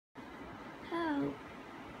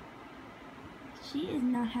She is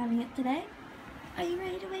not having it today. Are you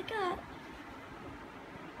ready to wake up?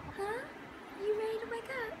 Huh? Are you ready to wake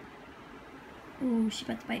up? Ooh, she's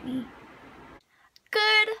about to bite me.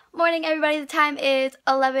 Good morning, everybody. The time is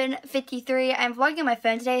 11:53. I'm vlogging on my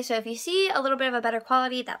phone today, so if you see a little bit of a better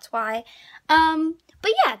quality, that's why.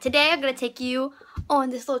 But yeah, today I'm going to take you on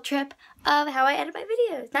this little trip of how I edit my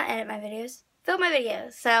videos. Not edit my videos, film my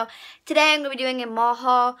videos. So today I'm going to be doing a mall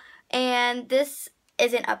haul, and this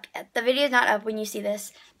isn't up yet. The video is not up when you see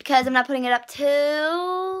this because I'm not putting it up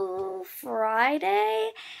till Friday,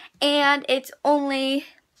 and it's only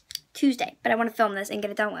Tuesday, but I want to film this and get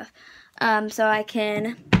it done with so I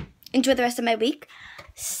can enjoy the rest of my week.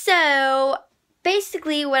 So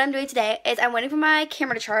basically what I'm doing today is I'm waiting for my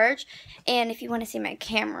camera to charge, and if you want to see my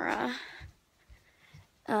camera,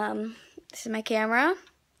 this is my camera,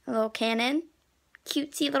 a little Canon,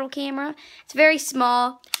 cutesy little camera. It's very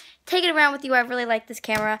small. Take it around with you. I really like this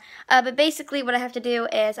camera. But basically what I have to do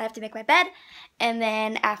is I have to make my bed, and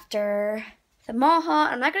then after the mall haul,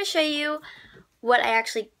 I'm not going to show you what I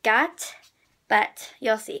actually got, but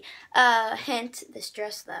you'll see. Hint, this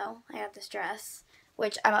dress though. I got this dress,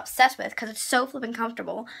 which I'm obsessed with because it's so flippin'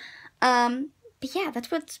 comfortable. But yeah,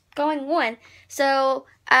 that's what's going on. So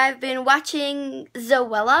I've been watching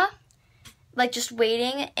Zoella, like just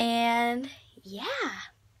waiting, and yeah.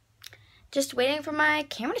 Just waiting for my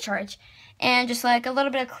camera to charge, and just like a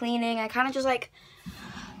little bit of cleaning. I kind of just like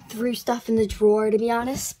threw stuff in the drawer, to be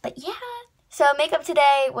honest, but yeah. So makeup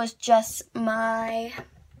today was just my,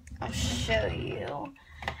 I'll show you.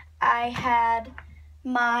 I had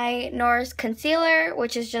my NARS concealer,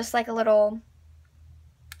 which is just like a little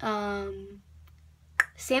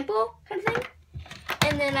sample kind of thing.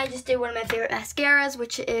 And then I just did one of my favorite mascaras,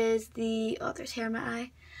 which is the, oh, there's hair in my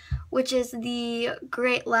eye, which is the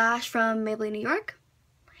Great Lash from Maybelline New York.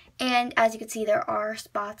 And as you can see, there are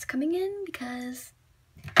spots coming in because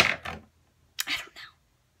I don't know.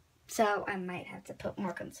 So I might have to put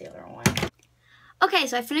more concealer on. Okay,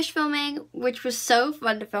 so I finished filming, which was so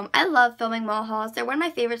fun to film. I love filming mall hauls. They're one of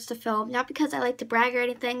my favorites to film, not because I like to brag or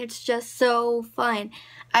anything. It's just so fun.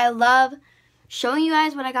 I love showing you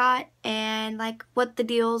guys what I got and like what the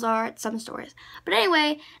deals are at some stores. But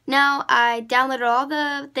anyway, now I downloaded all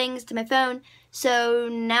the things to my phone, so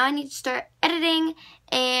now I need to start editing,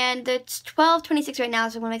 and it's 12:26 right now,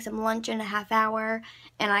 so I'm gonna make some lunch in a half hour,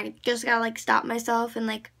 and I just gotta like stop myself and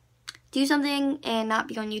like do something and not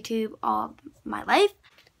be on YouTube all my life.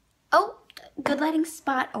 Oh, good lighting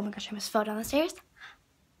spot. Oh my gosh, I almost fell down the stairs.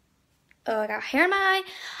 Oh, I got hair in my eye.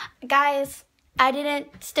 Guys, I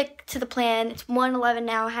didn't stick to the plan. It's 1:11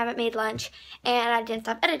 now. I haven't made lunch, and I didn't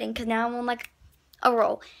stop editing because now I'm on like a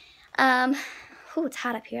roll. Oh, it's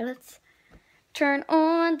hot up here. Let's turn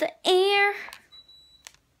on the air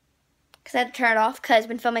because I had to turn it off because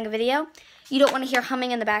when filming a video, you don't want to hear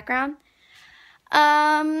humming in the background.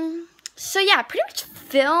 So yeah, pretty much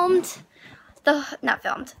pretty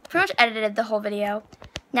much edited the whole video.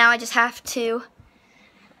 Now I just have to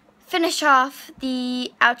finish off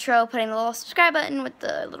the outro, putting the little subscribe button with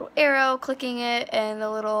the little arrow, clicking it, and the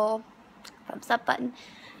little thumbs up button.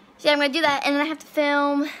 So yeah, I'm going to do that, and then I have to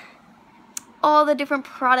film all the different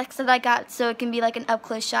products that I got so it can be like an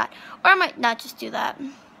up-close shot. Or I might not just do that.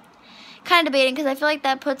 Kind of debating because I feel like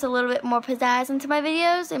that puts a little bit more pizzazz into my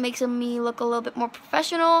videos. It makes me look a little bit more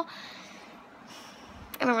professional.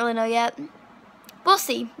 I don't really know yet. We'll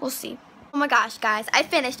see. We'll see. Oh my gosh, guys. I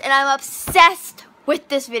finished, and I'm obsessed with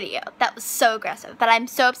this video. That was so aggressive, but I'm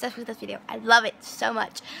so obsessed with this video. I love it so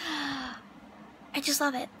much. I just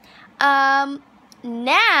love it. Now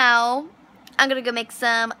I'm gonna go make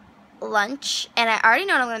some lunch, and I already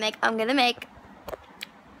know what I'm gonna make. I'm gonna make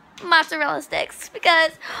mozzarella sticks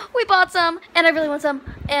because we bought some, and I really want some,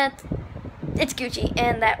 and it's Gucci,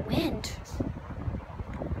 and that wind.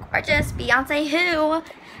 Gorgeous. Beyonce who?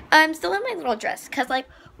 I'm still in my little dress because, like,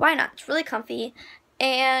 why not? It's really comfy.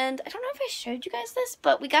 And I don't know if I showed you guys this,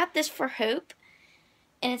 but we got this for Hope.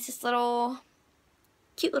 And it's this little,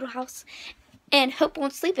 cute little house. And Hope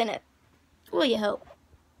won't sleep in it. Will you, Hope?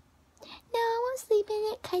 No, I won't sleep in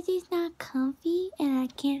it because it's not comfy and I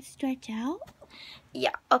can't stretch out.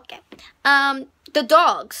 Yeah, okay. The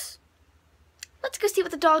dogs. Let's go see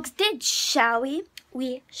what the dogs did, shall we?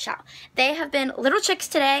 We shall. They have been little chicks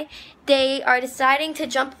today. They are deciding to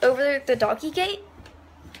jump over the doggy gate.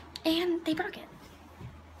 And they broke it.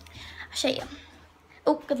 I'll show you.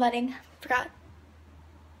 Oh, good lighting. Forgot.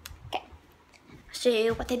 Okay. I'll show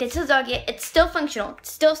you what they did to the doggy. It's still functional.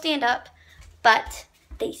 It's still stand up. But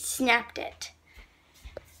they snapped it.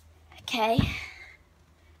 Okay.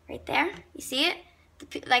 Right there. You see it?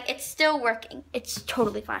 Like, it's still working. It's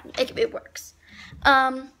totally fine. It works.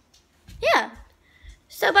 Yeah.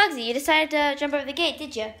 So Bugsy, you decided to jump over the gate,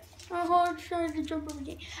 did you? I decided to jump over the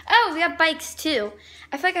gate. Oh, we got bikes too.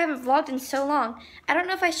 I feel like I haven't vlogged in so long. I don't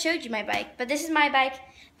know if I showed you my bike, but this is my bike.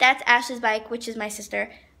 That's Ashley's bike, which is my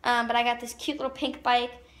sister. But I got this cute little pink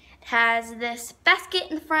bike. It has this basket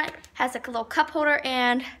in the front, has like a little cup holder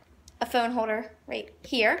and a phone holder right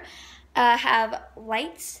here. Have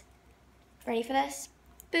lights. Ready for this?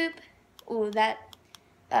 Boop. Ooh, that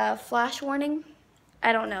flash warning.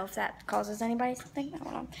 I don't know if that causes anybody something. I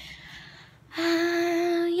don't know.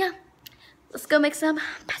 Yeah. Let's go make some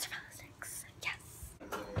pastel sticks. Yes.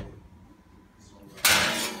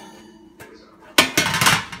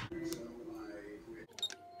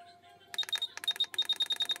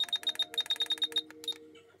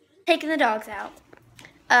 Taking the dogs out.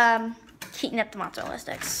 Heating up the mozzarella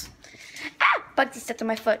sticks. Ah! Bugsy stepped on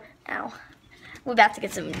my foot. Ow. We're about to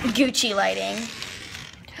get some Gucci lighting.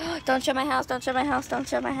 Don't show my house, don't show my house, don't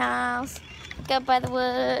show my house. Go by the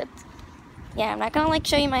woods. Yeah, I'm not gonna like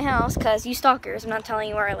show you my house because you stalkers, I'm not telling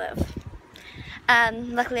you where I live.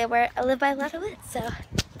 Luckily I live by a lot of woods, so.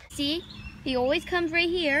 See, he always comes right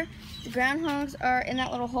here. The groundhogs are in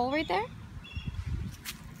that little hole right there.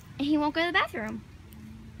 And he won't go to the bathroom.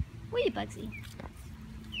 Where are you, Bugsy?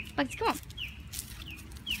 Bugsy, come on.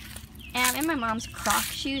 And I'm in my mom's Croc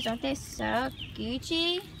shoes. Aren't they so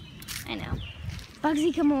Gucci? I know.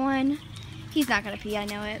 Bugsy, come on. He's not gonna pee, I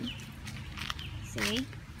know it. See?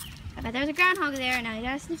 I bet there was a groundhog there, and now you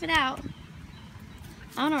gotta sniff it out.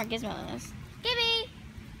 I don't know where Gizmo is. Gibby!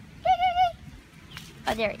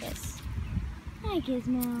 Oh, there he is. Hi,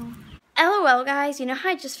 Gizmo. LOL, guys. You know how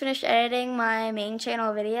I just finished editing my main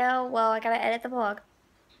channel video? Well, I gotta edit the vlog.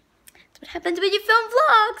 That's what happens when you film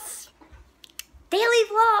vlogs. Daily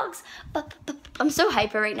vlogs. But I'm so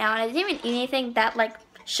hyper right now, and I didn't even eat anything that, like,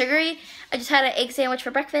 sugary. I just had an egg sandwich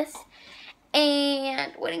for breakfast.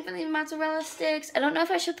 And waiting for these mozzarella sticks. I don't know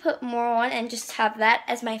if I should put more on and just have that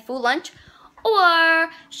as my full lunch. Or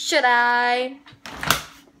should I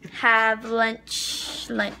have lunch.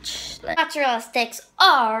 Mozzarella sticks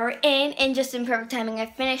are in just in perfect timing. I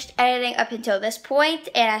finished editing up until this point,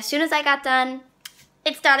 and as soon as I got done,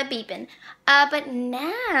 it started beeping. But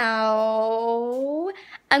now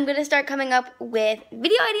I'm gonna start coming up with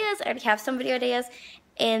video ideas. I already have some video ideas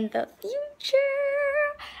in the future.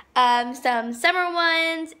 Some summer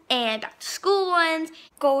ones and back to school ones,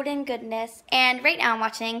 golden goodness. And right now I'm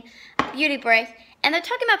watching Beauty Break, and they're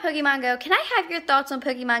talking about Pokemon Go. Can I have your thoughts on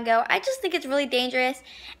Pokemon Go? I just think it's really dangerous,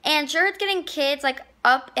 and sure, it's getting kids like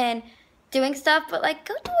up and doing stuff, but like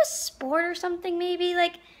go do a sport or something maybe.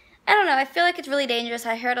 Like, I don't know, I feel like it's really dangerous.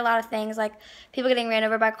 I heard a lot of things like people getting ran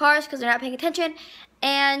over by cars because they're not paying attention,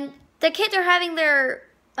 and the kids are having their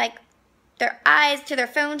eyes to their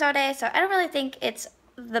phones all day, so I don't really think it's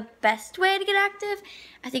the best way to get active.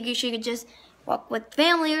 I think you should just walk with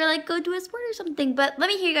family or like go do a sport or something. But let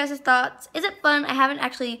me hear you guys' thoughts. Is it fun? I haven't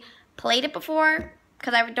actually played it before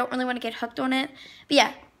because I don't really want to get hooked on it. But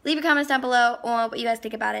yeah, leave your comments down below on what you guys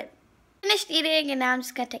think about it. Finished eating, and now I'm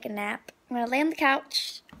just gonna take a nap. I'm gonna lay on the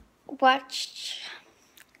couch, watch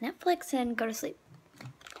Netflix, and go to sleep.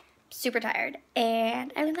 Super tired,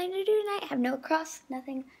 and I have nothing to do tonight. I have no cross,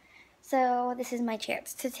 nothing. So this is my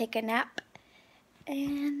chance to take a nap.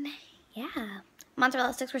 And yeah,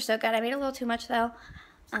 mozzarella sticks were so good. I made a little too much though,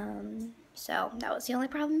 so that was the only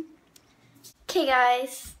problem. Okay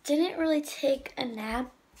guys, didn't really take a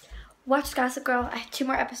nap. Watched Gossip Girl. I have 2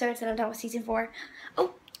 more episodes and I'm done with season 4.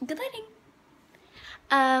 Oh, good lighting.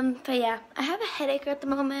 But yeah, I have a headache at the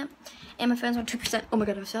moment, and my phone's on 2%. Oh my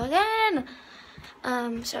god, I'm so again.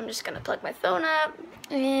 So I'm just gonna plug my phone up,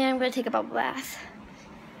 and I'm gonna take a bubble bath.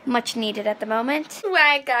 Much needed at the moment.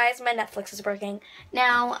 Right guys, my Netflix is working.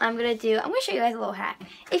 Now I'm gonna show you guys a little hack.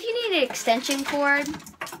 If you need an extension cord,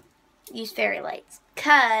 use fairy lights,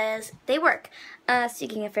 cause they work.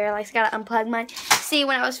 Speaking of fairy lights, I gotta unplug mine. See,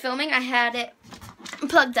 when I was filming, I had it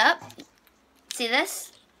plugged up. See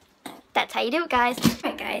this? That's how you do it, guys.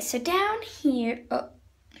 Alright guys, so down here, oh,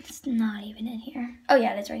 it's not even in here. Oh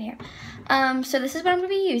yeah, it is right here. So this is what I'm gonna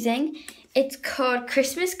be using. It's called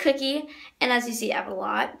Christmas Cookie, and as you see, I have a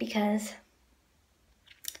lot because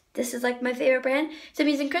this is like my favorite brand. So I'm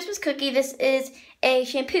using Christmas Cookie. This is a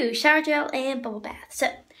shampoo, shower gel, and bubble bath. So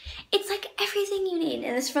it's like everything you need,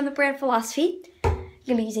 and this is from the brand Philosophy.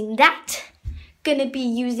 Gonna be using that. Gonna be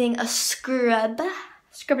using a scrub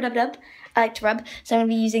it up. I like to rub, so I'm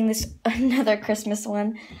gonna be using this another Christmas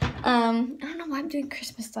one. I don't know why I'm doing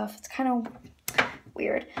Christmas stuff. It's kind of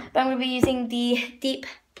weird, but I'm gonna be using the Deep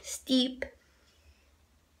Steep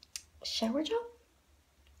shower gel?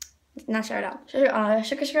 Not shower gel.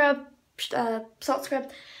 Sugar scrub, salt scrub,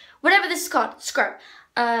 whatever this is called, scrub.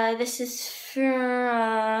 This is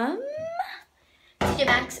from TJ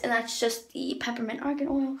Maxx, and that's just the peppermint argan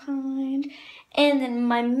oil kind. And then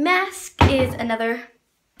my mask is another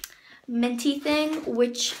minty thing,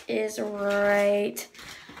 which is right,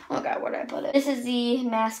 oh god, where did I put it? This is the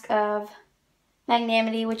mask of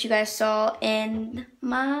Magnanimity, which you guys saw in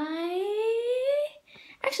my,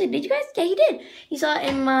 actually, did you guys? Yeah, you did. You saw it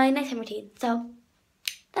in my nighttime routine. So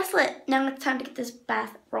that's lit. Now it's time to get this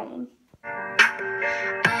bath rolling.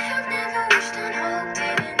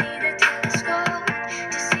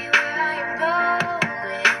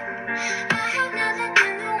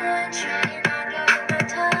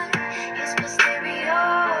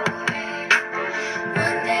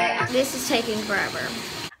 This is taking forever.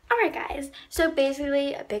 Alright guys, so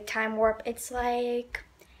basically a big time warp. It's like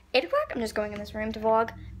 8 o'clock. I'm just going in this room to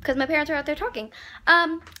vlog because my parents are out there talking.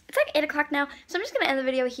 It's like 8 o'clock now, so I'm just going to end the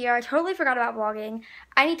video here. I totally forgot about vlogging.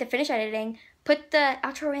 I need to finish editing, put the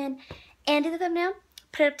outro in, and do the thumbnail.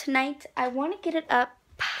 Put it up tonight. I want to get it up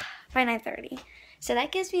by 9:30. So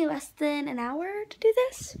that gives me less than an hour to do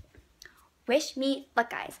this. Wish me luck,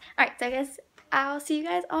 guys. Alright, so I guess I'll see you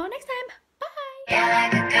guys all next time.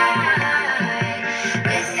 Bye!